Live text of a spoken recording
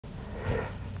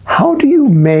How do you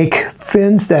make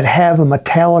fins that have a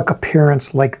metallic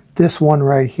appearance like this one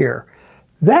right here?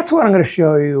 That's what I'm going to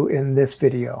show you in this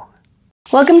video.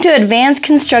 Welcome to Advanced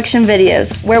Construction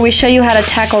Videos, where we show you how to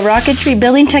tackle rocketry,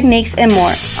 building techniques, and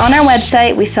more. On our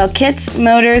website, we sell kits,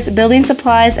 motors, building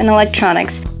supplies, and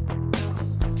electronics.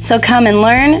 So come and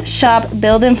learn, shop,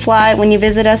 build, and fly when you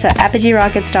visit us at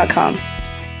apogeerockets.com.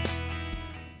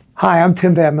 Hi, I'm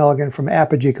Tim Van Milligan from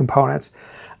Apogee Components.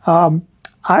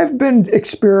 I've been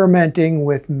experimenting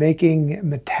with making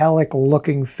metallic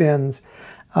looking fins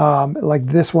like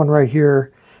this one right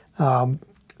here.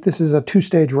 This is a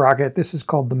two-stage rocket. This is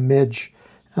called the Midge.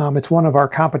 It's one of our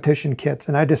competition kits,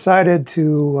 and I decided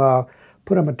to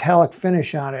put a metallic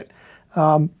finish on it.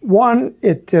 One,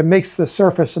 it makes the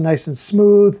surface nice and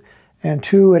smooth, and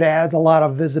two, it adds a lot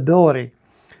of visibility.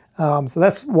 So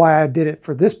that's why I did it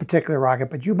for this particular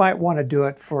rocket, but you might want to do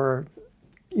it for,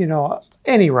 you know,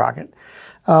 any rocket.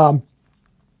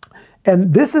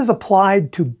 And this is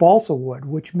applied to balsa wood,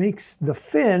 which makes the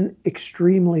fin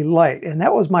extremely light. And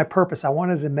that was my purpose. I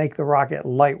wanted to make the rocket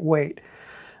lightweight.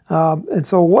 And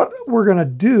so what we're going to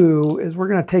do is we're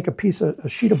going to take a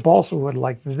sheet of balsa wood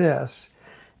like this,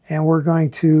 and we're going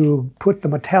to put the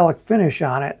metallic finish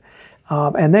on it.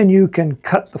 And then you can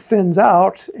cut the fins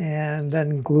out and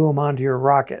then glue them onto your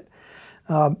rocket.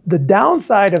 The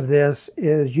downside of this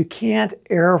is you can't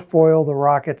airfoil the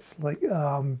rockets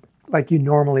like you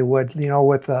normally would, you know,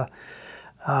 with a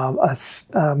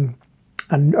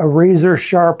razor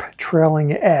sharp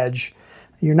trailing edge.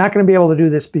 You're not going to be able to do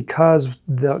this because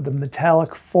the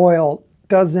metallic foil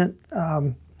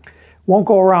won't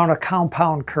go around a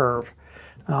compound curve.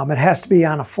 It has to be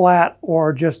on a flat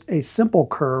or just a simple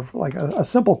curve. Like a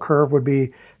simple curve would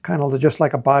be kind of just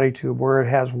like a body tube where it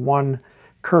has one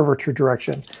curvature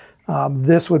direction.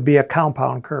 This would be a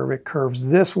compound curve. It curves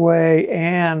this way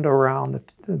and around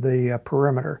the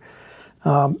perimeter.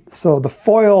 So the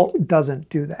foil doesn't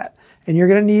do that. And you're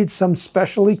going to need some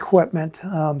special equipment.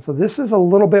 So this is a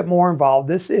little bit more involved.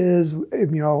 This is, you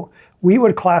know, we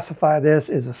would classify this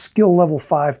as a skill level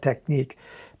 5 technique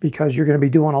because you're going to be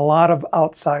doing a lot of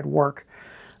outside work.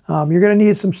 You're going to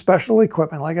need some special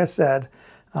equipment, like I said.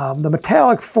 The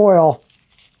metallic foil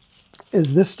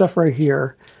is this stuff right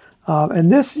here. And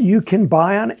this you can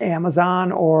buy on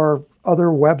Amazon or other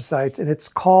websites, and it's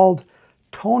called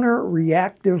toner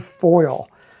reactive foil.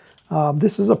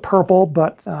 This is a purple,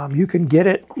 but you can get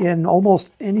it in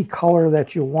almost any color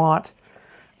that you want.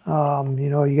 You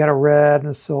know, you got a red and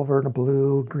a silver and a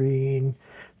blue, green,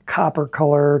 copper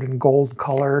colored and gold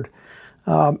colored,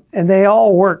 and they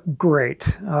all work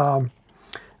great.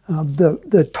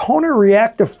 The toner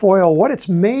reactive foil, what it's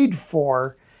made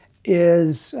for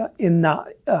is in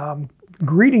the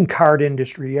greeting card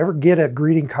industry. You ever get a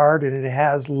greeting card and it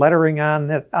has lettering on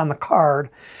the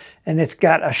card and it's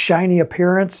got a shiny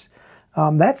appearance?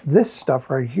 That's this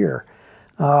stuff right here.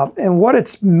 And what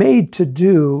it's made to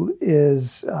do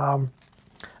is on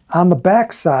the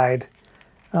back side,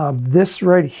 this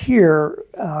right here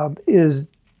is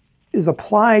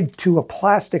applied to a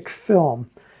plastic film.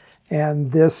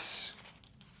 And this,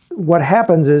 what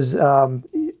happens is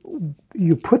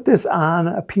you put this on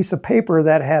a piece of paper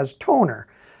that has toner.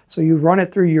 So you run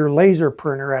it through your laser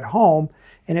printer at home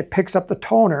and it picks up the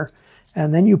toner,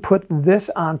 and then you put this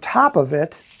on top of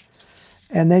it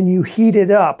and then you heat it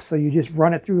up. So you just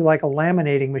run it through like a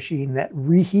laminating machine that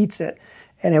reheats it.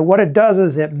 And what it does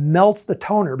is it melts the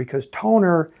toner, because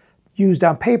toner used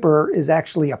on paper is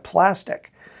actually a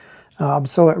plastic.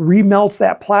 So it remelts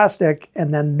that plastic,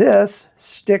 and then this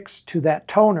sticks to that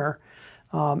toner.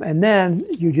 And then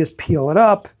you just peel it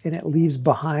up and it leaves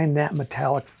behind that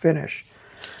metallic finish.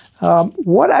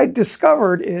 What I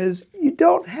discovered is you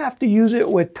don't have to use it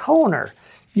with toner.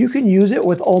 You can use it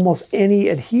with almost any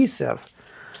adhesive.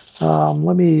 I'm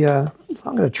going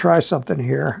to try something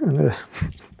here. I'm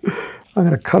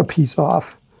going to cut a piece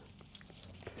off.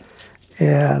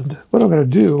 And what I'm going to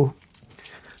do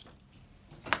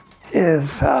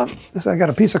is, I got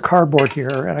a piece of cardboard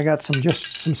here, and I got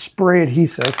just some spray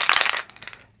adhesive.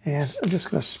 And I'm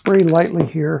just going to spray lightly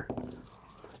here,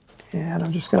 and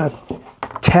I'm just going to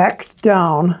tack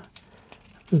down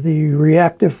the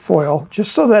reactive foil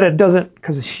just so that it doesn't,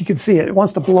 because you can see it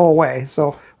wants to blow away.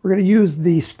 So we're going to use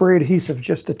the spray adhesive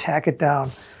just to tack it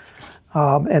down.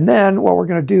 And then what we're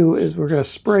going to do is we're going to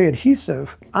spray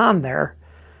adhesive on there.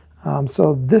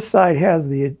 So this side has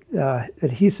the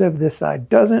adhesive, this side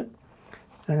doesn't.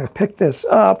 I'm going to pick this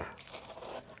up,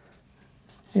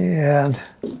 and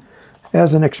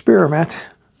as an experiment,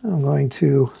 I'm going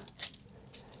to,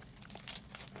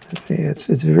 let's see,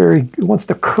 it wants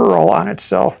to curl on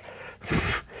itself,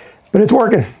 but it's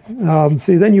working.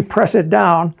 See, then you press it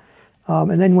down,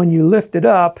 And then when you lift it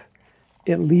up,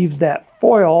 it leaves that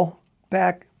foil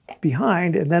back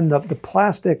behind, and then the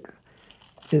plastic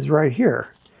is right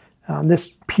here.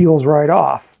 This peels right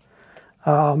off.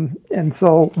 And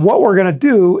so what we're going to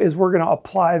do is we're going to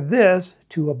apply this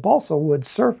to a balsa wood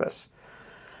surface.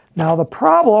 Now the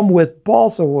problem with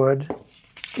balsa wood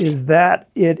is that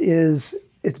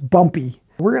it's bumpy.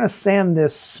 We're going to sand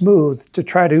this smooth to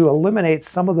try to eliminate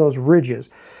some of those ridges,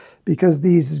 because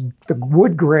the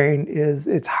wood grain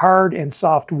it's hard and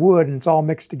soft wood, and it's all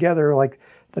mixed together. Like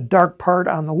the dark part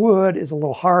on the wood is a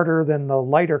little harder than the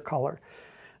lighter color.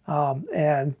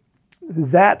 And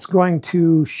that's going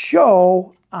to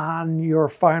show on your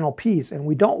final piece, and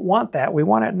we don't want that. We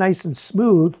want it nice and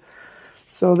smooth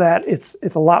so that it's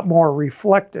a lot more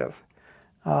reflective.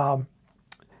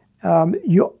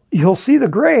 You'll see the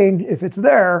grain if it's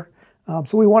there,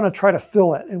 so we want to try to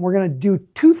fill it, and we're going to do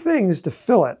two things to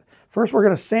fill it. First, we're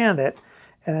going to sand it,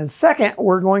 and then second,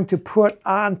 we're going to put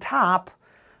on top,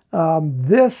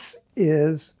 this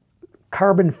is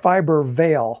carbon fiber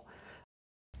veil.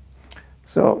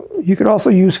 So you could also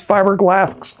use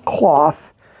fiberglass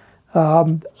cloth.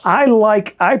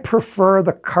 I prefer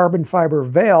the carbon fiber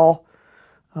veil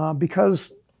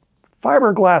because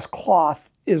fiberglass cloth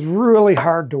is really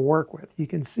hard to work with. You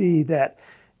can see that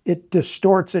it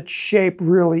distorts its shape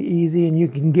really easy, and you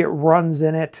can get runs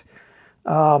in it.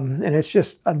 And it's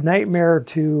just a nightmare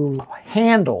to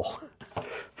handle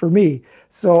for me.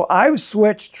 So I've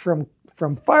switched from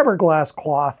fiberglass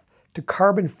cloth to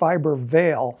carbon fiber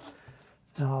veil.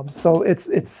 So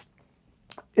it's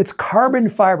carbon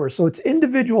fiber, so it's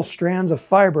individual strands of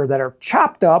fiber that are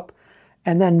chopped up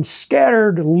and then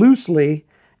scattered loosely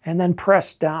and then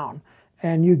pressed down.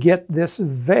 And you get this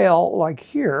veil like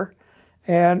here.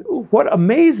 And what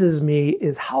amazes me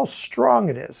is how strong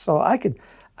it is. So I could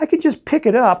just pick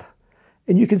it up,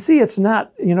 and you can see it's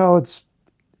not,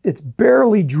 it's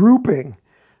barely drooping,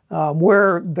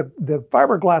 where the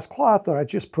fiberglass cloth that I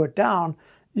just put down,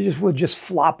 would just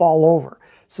flop all over.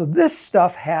 So this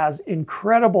stuff has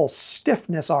incredible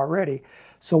stiffness already.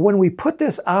 So when we put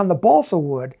this on the balsa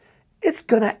wood, it's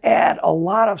going to add a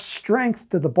lot of strength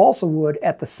to the balsa wood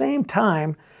at the same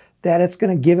time that it's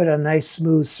going to give it a nice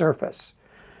smooth surface.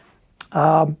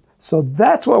 So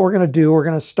that's what we're going to do. We're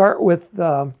going to start with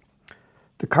the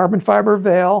carbon fiber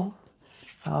veil,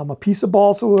 a piece of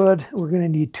balsa wood. We're going to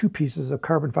need two pieces of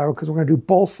carbon fiber because we're going to do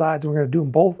both sides. We're going to do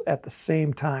them both at the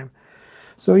same time.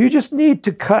 So you just need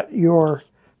to cut your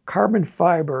carbon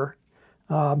fiber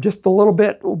just a little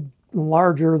bit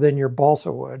larger than your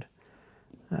balsa wood.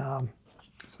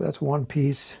 So that's one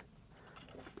piece.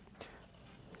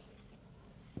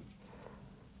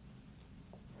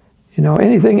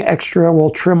 Anything extra we'll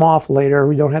trim off later.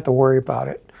 We don't have to worry about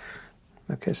it.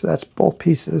 Okay, so that's both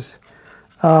pieces.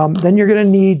 Then you're going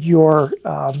to need your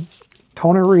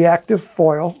toner reactive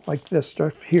foil, like this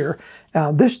stuff here.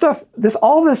 All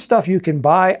this stuff you can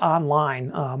buy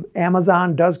online.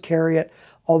 Amazon does carry it,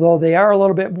 although they are a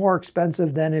little bit more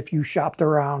expensive than if you shopped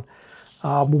around.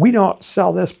 We don't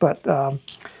sell this, but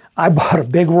I bought a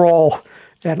big roll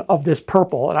of this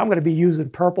purple, and I'm going to be using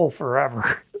purple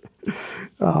forever.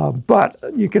 But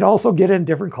you can also get in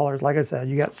different colors. Like I said,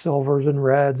 you got silvers and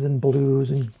reds and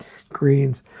blues and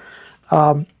greens.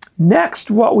 Next,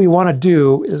 what we want to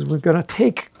do is we're going to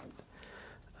take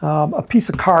a piece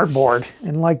of cardboard,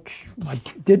 and like I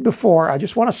did before, I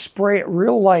just want to spray it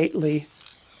real lightly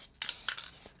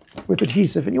with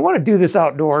adhesive. And you want to do this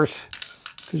outdoors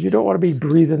because you don't want to be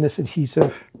breathing this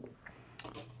adhesive.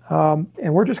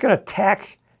 And we're just going to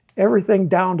tack everything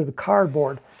down to the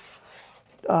cardboard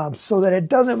so that it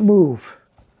doesn't move.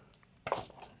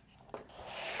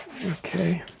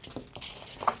 Okay.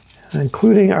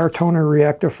 Including our toner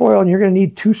reactive foil, and you're going to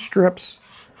need 2 strips.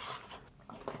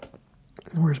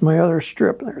 Where's my other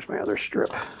strip? There's my other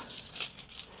strip.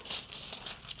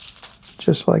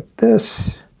 Just like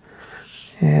this.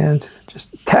 And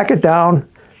just tack it down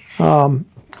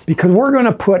because we're going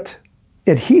to put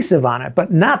adhesive on it,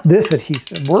 but not this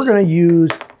adhesive. We're going to use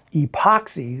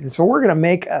epoxy. So we're going to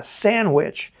make a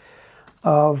sandwich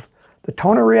of the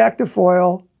toner reactive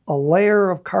foil, a layer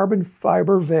of carbon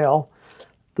fiber veil,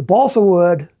 the balsa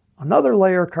wood, another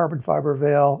layer of carbon fiber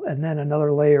veil, and then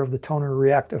another layer of the toner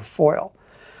reactive foil.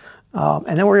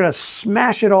 And then we're going to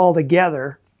smash it all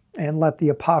together and let the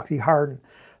epoxy harden.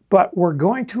 But we're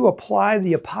going to apply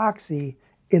the epoxy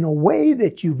in a way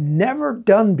that you've never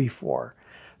done before.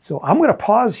 So I'm going to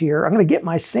pause here. I'm going to get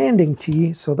my sanding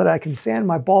tea so that I can sand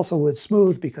my balsa wood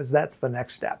smooth, because that's the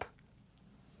next step.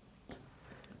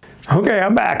 Okay,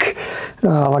 I'm back.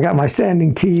 I got my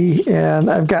sanding tee,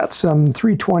 and I've got some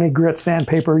 320 grit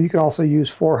sandpaper. You can also use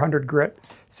 400 grit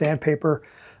sandpaper.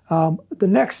 The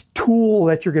next tool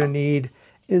that you're going to need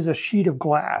is a sheet of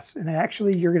glass, and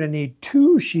actually you're going to need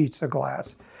 2 sheets of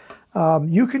glass.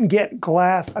 You can get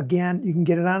glass, again, you can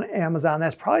get it on Amazon.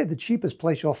 That's probably the cheapest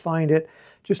place you'll find it.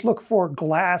 Just look for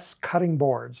glass cutting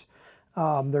boards.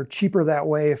 They're cheaper that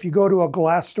way. If you go to a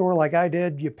glass store like I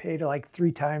did, you pay like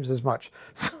 3 times as much.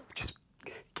 So just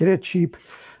get it cheap.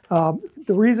 The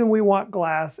reason we want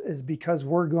glass is because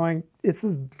this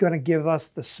is going to give us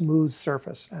the smooth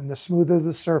surface. And the smoother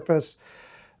the surface,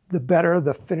 the better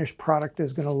the finished product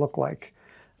is going to look like.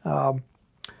 So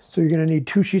you're going to need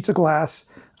 2 sheets of glass.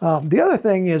 The other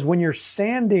thing is when you're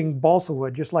sanding balsa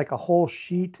wood, just like a whole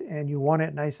sheet, and you want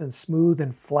it nice and smooth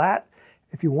and flat,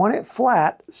 if you want it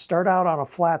flat, start out on a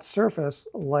flat surface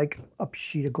like a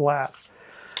sheet of glass.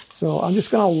 So I'm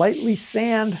just going to lightly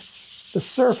sand the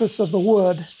surface of the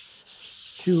wood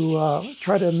to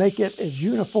try to make it as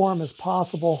uniform as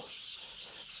possible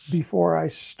before I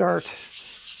start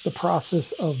the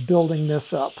process of building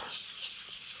this up.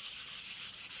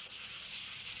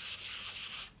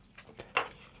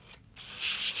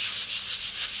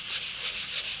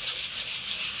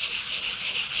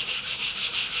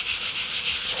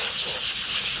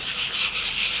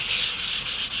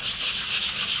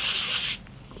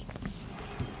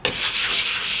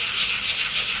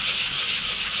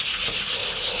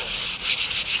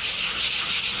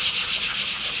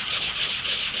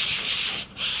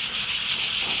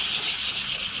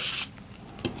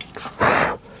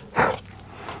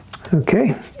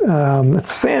 Okay,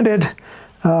 it's sanded,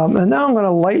 and now I'm going to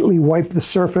lightly wipe the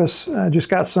surface. I just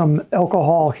got some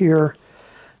alcohol here,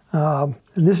 and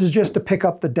this is just to pick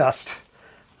up the dust.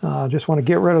 Just want to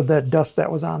get rid of that dust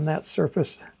that was on that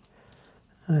surface.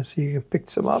 So you can pick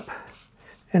some up,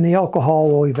 and the alcohol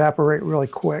will evaporate really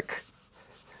quick,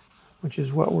 which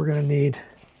is what we're going to need.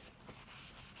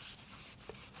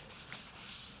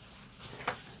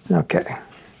 Okay,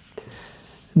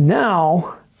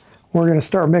 now we're going to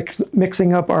start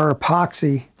mixing up our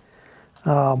epoxy.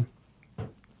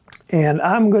 And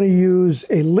I'm going to use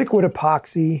a liquid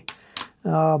epoxy.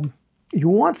 You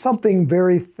want something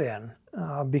very thin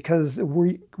because the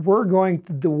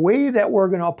way that we're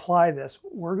going to apply this,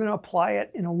 we're going to apply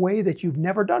it in a way that you've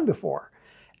never done before.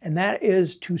 And that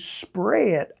is to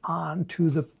spray it onto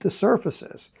the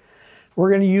surfaces. We're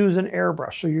going to use an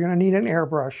airbrush. So you're going to need an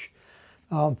airbrush.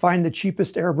 Find the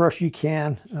cheapest airbrush you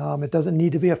can. It doesn't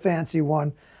need to be a fancy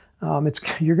one.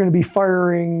 You're going to be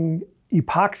firing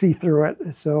epoxy through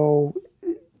it, so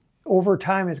over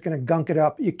time it's going to gunk it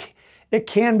up. It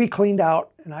can be cleaned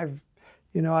out, and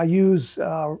I use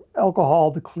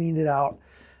alcohol to clean it out,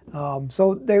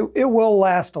 so it will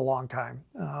last a long time.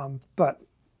 But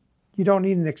you don't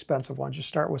need an expensive one. Just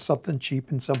start with something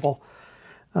cheap and simple.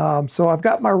 So I've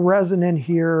got my resin in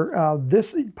here.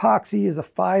 This epoxy is a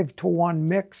 5-to-1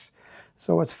 mix.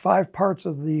 So it's 5 parts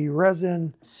of the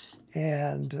resin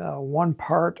and 1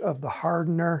 part of the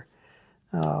hardener.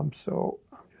 So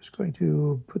I'm just going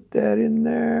to put that in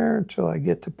there until I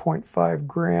get to 0.5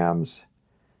 grams.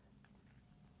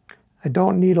 I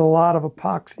don't need a lot of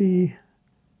epoxy.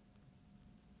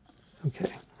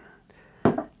 Okay.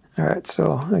 All right,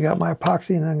 so I got my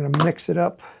epoxy and I'm going to mix it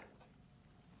up.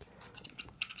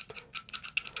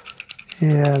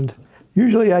 And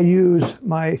usually I use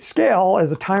my scale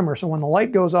as a timer, so when the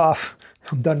light goes off,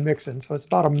 I'm done mixing. So it's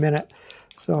about a minute.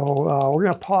 So we're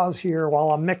going to pause here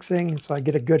while I'm mixing so I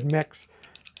get a good mix,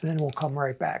 and then we'll come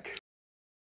right back.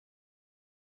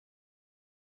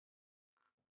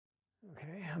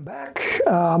 Okay, I'm back.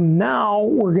 Now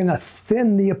we're going to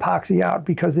thin the epoxy out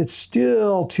because it's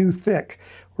still too thick.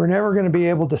 We're never going to be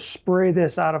able to spray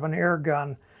this out of an air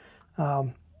gun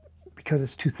because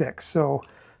it's too thick. So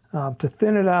to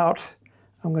thin it out,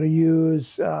 I'm going to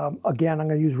use, again, I'm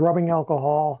going to use rubbing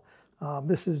alcohol.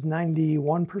 This is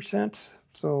 91%,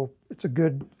 so it's a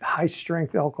good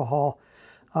high-strength alcohol.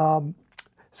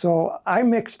 So I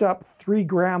mixed up 3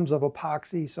 grams of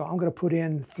epoxy, so I'm going to put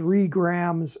in 3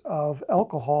 grams of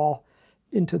alcohol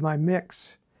into my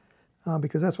mix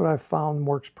because that's what I've found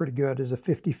works pretty good, is a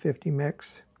 50-50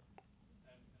 mix.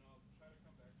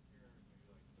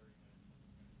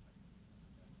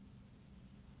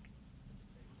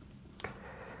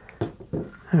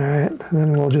 All right,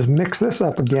 then we'll just mix this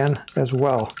up again as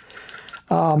well.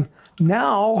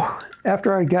 Now,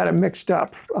 after I got it mixed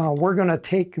up, we're going to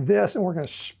take this and we're going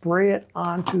to spray it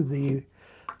onto the,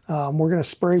 we're going to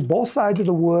spray both sides of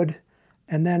the wood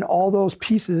and then all those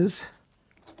pieces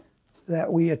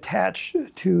that we attach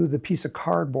to the piece of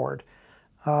cardboard.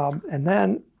 And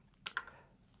then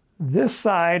This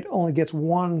side only gets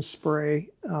one spray,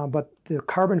 but the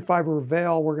carbon fiber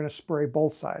veil, we're going to spray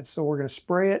both sides. So we're going to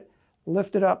spray it,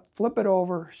 lift it up, flip it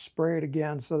over, spray it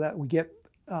again so that we get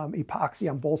epoxy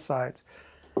on both sides.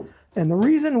 And the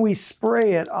reason we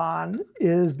spray it on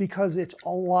is because it's a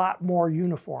lot more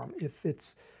uniform.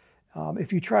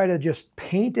 If you try to just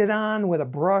paint it on with a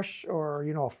brush or,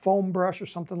 you know, a foam brush or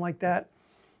something like that,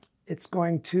 it's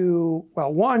going to,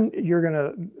 well, one, you're going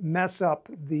to mess up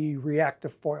the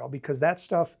reactive foil because that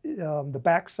stuff, the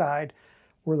backside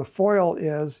where the foil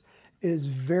is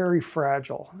very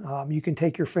fragile. You can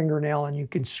take your fingernail and you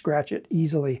can scratch it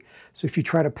easily. So if you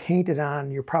try to paint it on,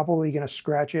 you're probably going to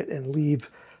scratch it and leave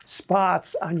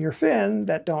spots on your fin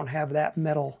that don't have that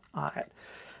metal on it.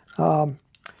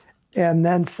 And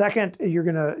then second,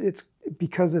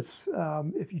 because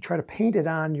if you try to paint it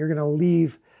on, you're going to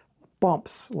leave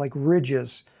bumps like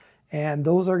ridges, and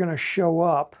those are going to show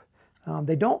up.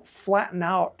 They don't flatten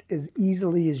out as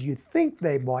easily as you think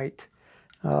they might.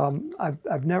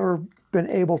 I've never been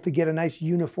able to get a nice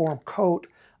uniform coat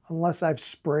unless I've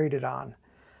sprayed it on.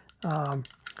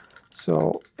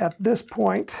 So at this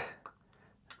point,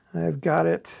 I've got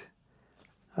it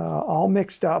all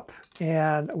mixed up,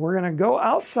 and we're going to go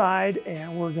outside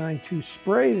and we're going to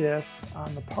spray this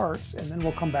on the parts, and then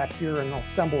we'll come back here and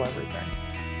assemble everything.